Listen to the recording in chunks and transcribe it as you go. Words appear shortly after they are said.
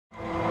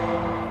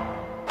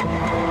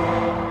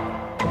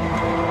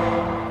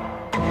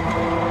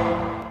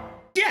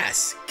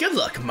Yes, good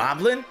luck,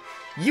 Moblin.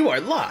 You are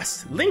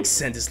lost. Link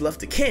sent his love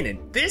to Canaan.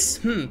 This,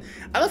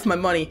 I left my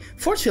money.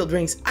 Force field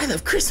rings. I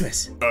love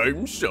Christmas.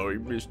 I'm sorry,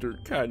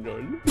 Mr.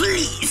 Cannon.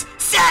 Please,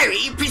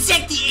 sorry,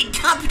 protect the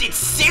incompetent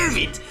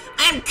servant.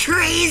 I'm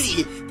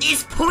crazy.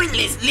 This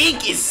pointless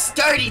Link is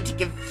starting to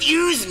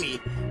confuse me.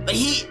 But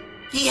he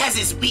has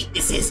his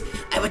weaknesses.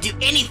 I would do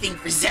anything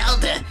for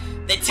Zelda.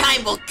 The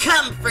time will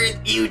come for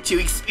you to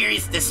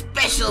experience the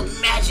special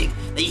magic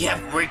that you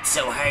have worked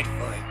so hard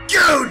for.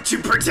 Go to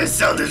Princess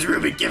Zelda's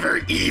room and give her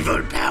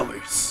evil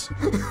powers.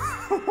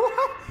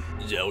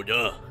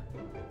 Zelda?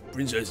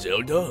 Princess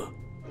Zelda?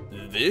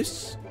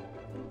 This?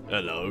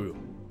 Hello.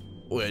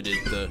 Where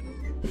did the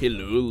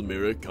Hilul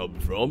mirror come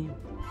from?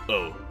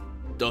 Oh,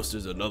 dust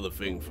is another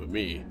thing for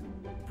me.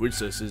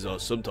 Princesses are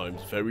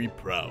sometimes very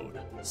proud.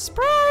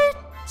 Sprite!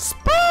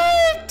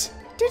 Sprite!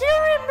 Did you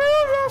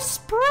remove the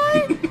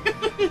Sprite?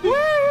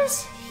 Where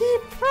is he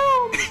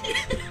from?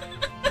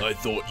 I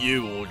thought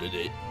you ordered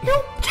it.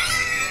 Nope.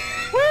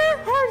 Where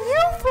are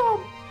you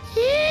from?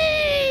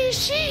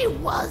 She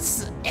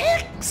was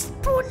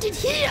exported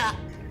here.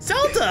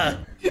 Zelda!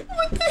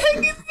 What the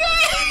heck is that?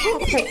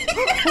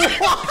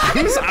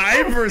 Who's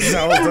I for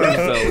Zelda?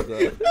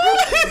 Is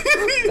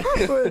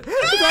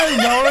that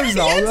another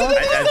Zelda? I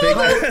think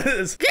that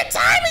is. Your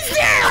time is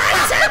now! I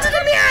sent to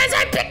the mirror as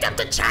I picked up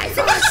the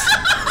Triforce!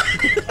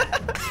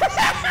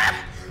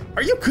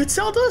 Are you good,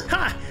 Zelda?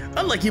 Ha!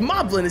 Unlike you,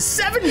 Moblin is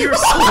 7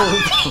 years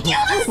old.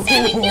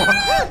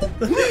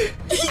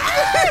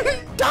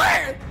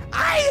 Darn!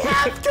 I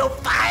have to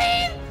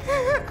find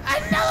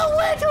another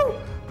way to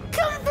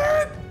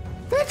convert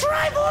the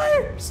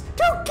Triforce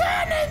to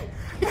cannon!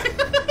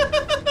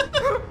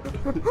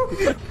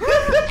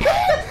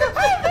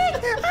 I think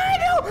I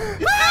know!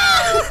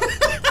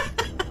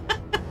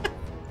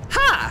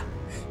 Ha!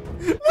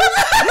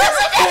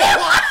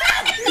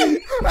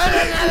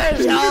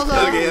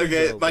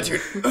 Okay, my turn.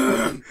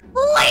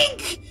 Link!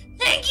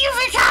 Thank you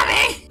for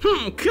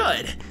coming!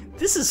 Good.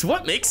 This is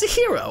what makes a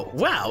hero.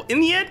 Wow, in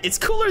the end, it's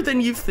cooler than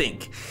you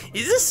think.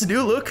 Is this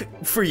new look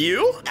for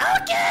you?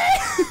 Okay!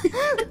 Do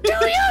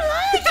you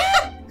like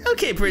it?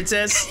 Okay,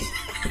 princess.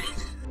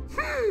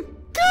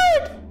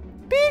 Good!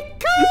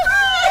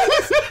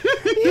 Because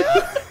you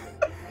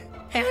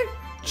and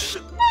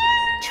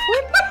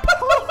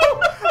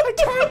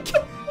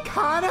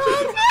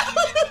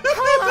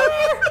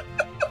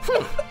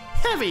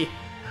Heavy.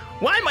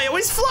 Why am I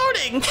always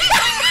floating?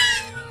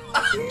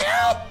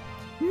 Nope!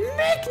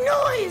 Make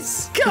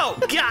noise! Go,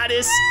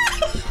 goddess!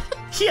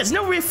 He has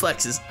no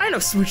reflexes. I know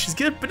Swoosh is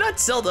good, but not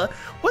Zelda.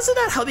 Wasn't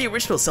that how the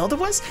original Zelda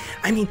was?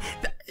 I mean,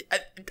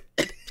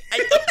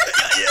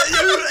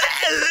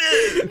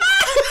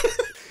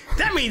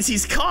 that means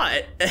he's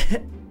caught,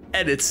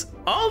 and it's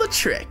all a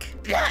trick.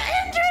 The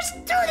entrance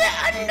to the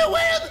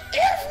underworld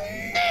is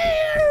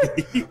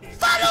near!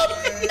 Follow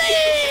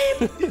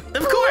me!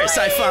 Of course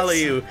I follow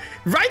you.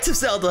 Rights of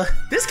Zelda.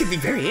 This could be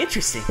very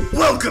interesting.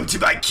 Welcome to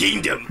my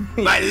kingdom,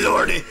 my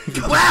lord.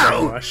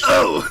 Wow!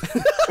 Oh!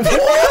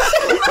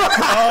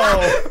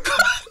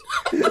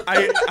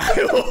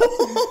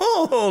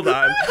 Hold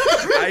on.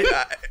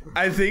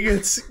 I think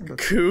it's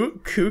cuckoo.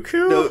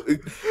 No,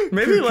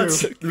 maybe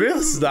let's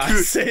not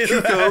say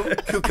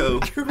that. Cuckoo.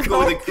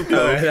 Go with the cuckoo.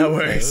 Alright, that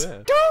works.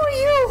 Do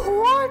you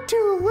want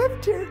to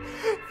lift your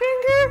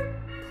finger?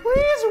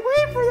 Please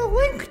wait for the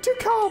link to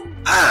come.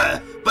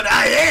 But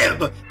I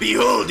am.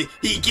 Behold,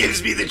 he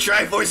gives me the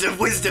Triforce of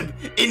Wisdom.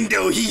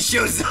 Indo, he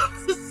shows up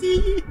to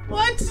see.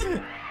 What?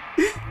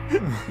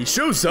 He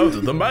shows Zelda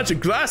the magic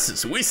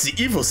glasses. We see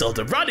evil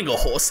Zelda riding a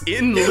horse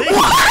in Link.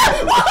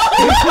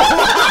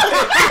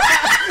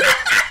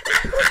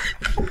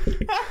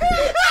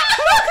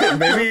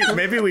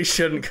 maybe we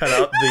shouldn't cut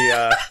out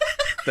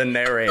the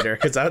narrator,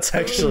 because that's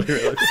actually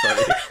really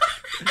funny.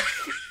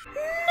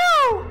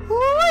 No,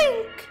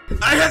 Link!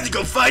 I have to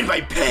go find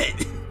my pet.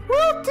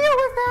 We'll deal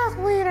with that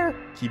later.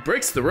 He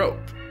breaks the rope,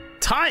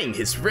 tying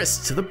his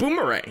wrist to the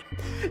boomerang.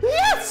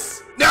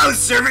 Yes! Now,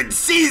 servant,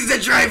 seize the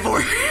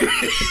Triforce.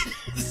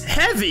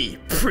 Heavy,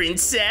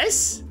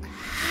 princess.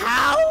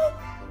 How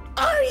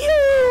are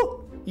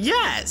you?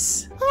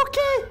 Yes.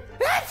 Okay,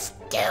 let's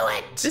do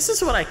it. This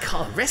is what I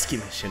call a rescue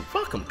mission.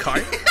 Welcome,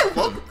 Cart.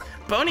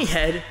 Bony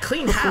head,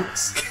 clean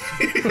house.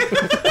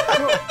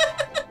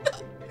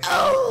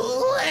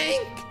 Oh,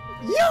 Link,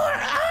 you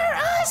are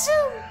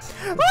awesome.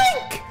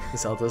 Link!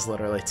 Zelda's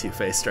literally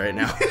two-faced right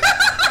now.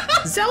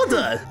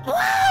 Zelda!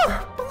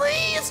 Wow,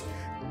 please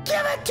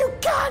give it to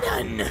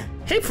Ganon.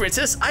 Hey,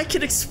 princess, I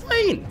can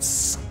explain.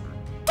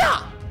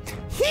 Stop!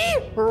 He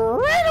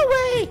ran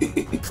away.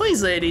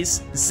 Please,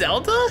 ladies.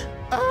 Zelda?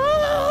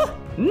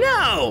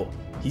 No!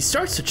 He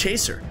starts to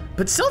chase her,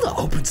 but Zelda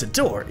opens a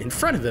door in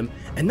front of him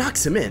and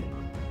knocks him in.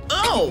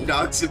 Oh!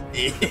 Knocks him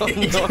in.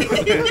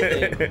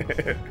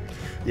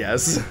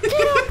 Yes.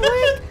 Get up,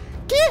 Link!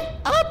 Get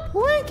up,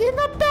 Link, in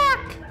the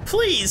back!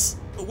 Please,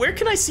 where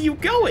can I see you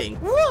going?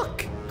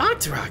 Look!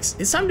 Octorox,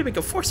 it's time to make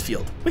a force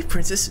field. Wait,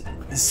 princess.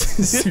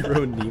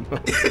 Zero Nemo.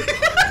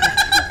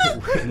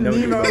 No Nemo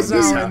in Nemo's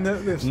this now in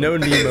house. this. No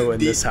Nemo in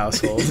this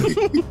household.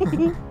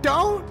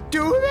 Don't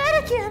do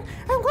that again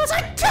unless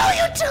I tell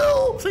you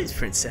to! Please,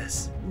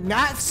 princess.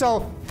 Not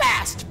so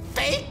fast,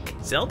 fake!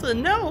 Zelda,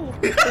 no.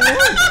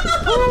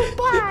 Oh,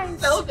 bye!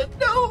 Zelda,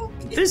 no!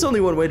 There's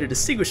only one way to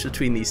distinguish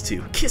between these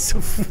two. Kiss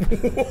of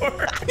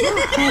war.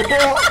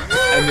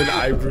 And then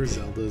I brew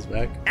Zelda's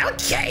back.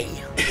 Okay.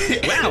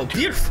 Wow,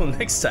 beautiful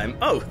next time.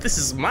 Oh, this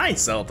is my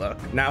Zelda.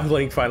 Now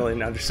Link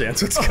finally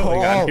understands what's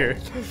going on here.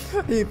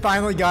 He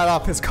finally got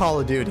off his Call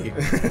of Duty.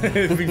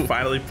 We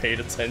finally paid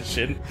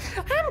attention.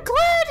 I'm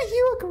glad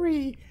you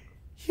agree.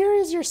 Here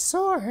is your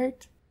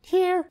sword.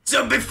 Here.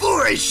 So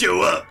before I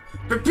show up,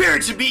 prepare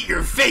to meet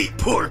your fate,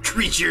 poor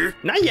creature.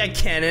 Not yet,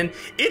 Cannon.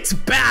 It's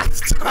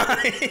bath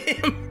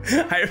time.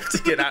 I have to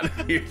get out of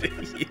here to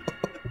heal.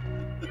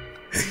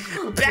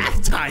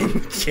 Bath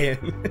time, Ken.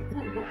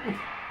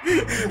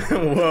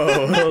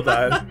 Whoa, hold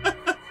on.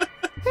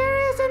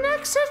 There is an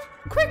exit.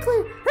 Quickly,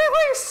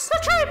 release the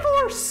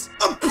Triforce.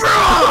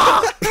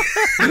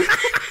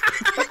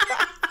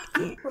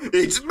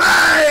 It's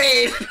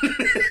mine!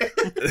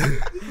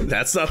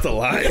 That's not the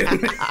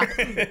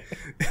line.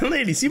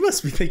 Ladies, you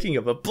must be thinking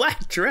of a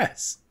black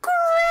dress.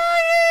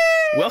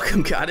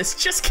 Welcome, goddess.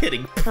 Just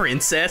kidding,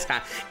 princess.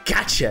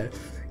 Gotcha.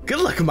 Good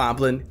luck,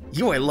 Moblin.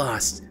 You are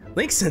lost.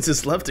 Link sends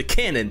his love to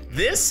Canon.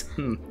 This?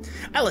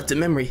 I left a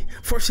memory.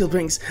 Force field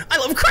rings. I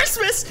love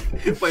Christmas!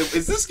 Wait,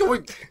 is this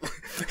going...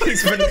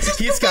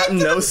 He's gotten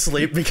no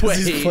sleep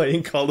because he's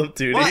playing Call of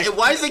Duty.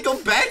 Why does it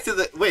go back to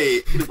the...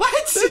 Wait,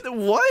 what?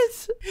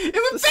 What? It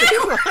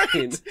went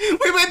backwards!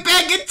 We went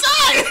back in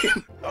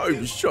time!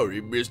 I'm sorry,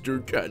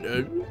 Mr.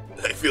 Cannon.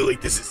 I feel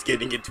like this is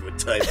getting into a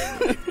time. I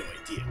have no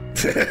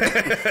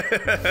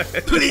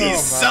idea.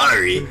 Please,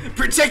 sorry.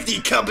 Protect the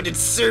incompetent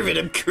servant.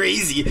 I'm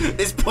crazy.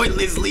 This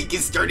pointless leak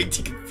is starting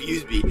to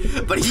confuse me.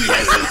 But he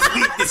has those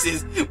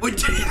weaknesses.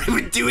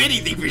 Would do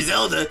anything for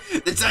Zelda.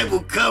 The time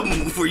will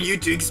come for you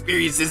to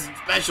experience this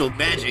special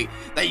magic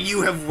that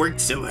you have worked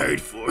so hard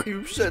for.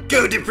 You said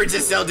Go to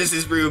Princess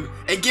Zelda's room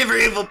and give her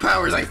evil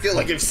powers. I feel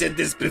like I've said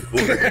this before.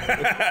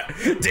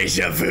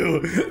 Deja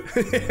vu.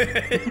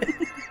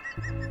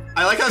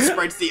 I like how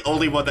Sprite's the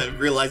only one that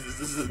realizes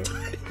this is a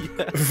time.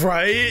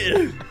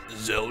 Right?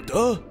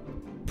 Zelda?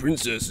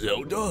 Princess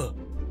Zelda?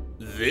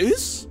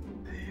 This?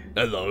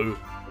 Hello?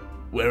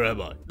 Where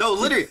am I? No,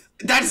 literally,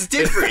 that's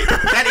different.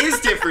 That is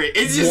different.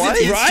 It's just, What?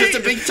 it's Right? just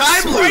a big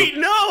time Sprite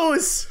loop.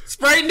 knows.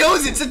 Sprite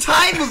knows it's a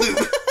time loop.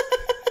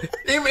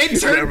 It Where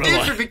turned am I?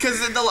 different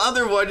because in the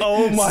other one,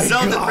 Oh my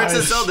Zelda, gosh.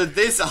 Princess Zelda,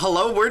 this,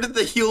 hello, where did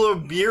the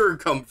helo mirror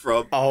come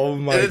from? Oh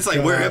my And it's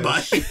like, where am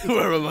I?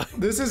 Where am I?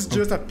 This is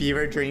just a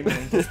fever dream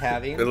Link is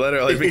having.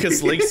 Literally,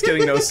 because Link's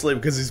getting no sleep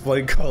because he's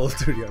playing Call of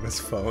Duty on his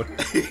phone.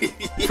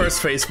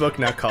 First Facebook,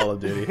 now Call of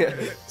Duty.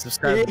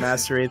 Subscribe to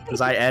MasterEth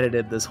because I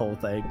edited this whole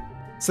thing.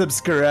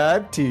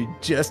 Subscribe to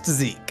Just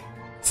Zeke.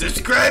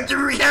 Subscribe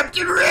to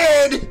Captain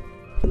Red!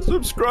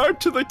 Subscribe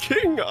to the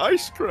King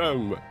Ice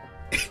Cream.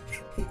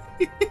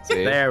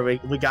 There, we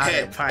got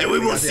it. And Finally, we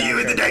will got the see you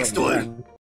in the outro next from one. them.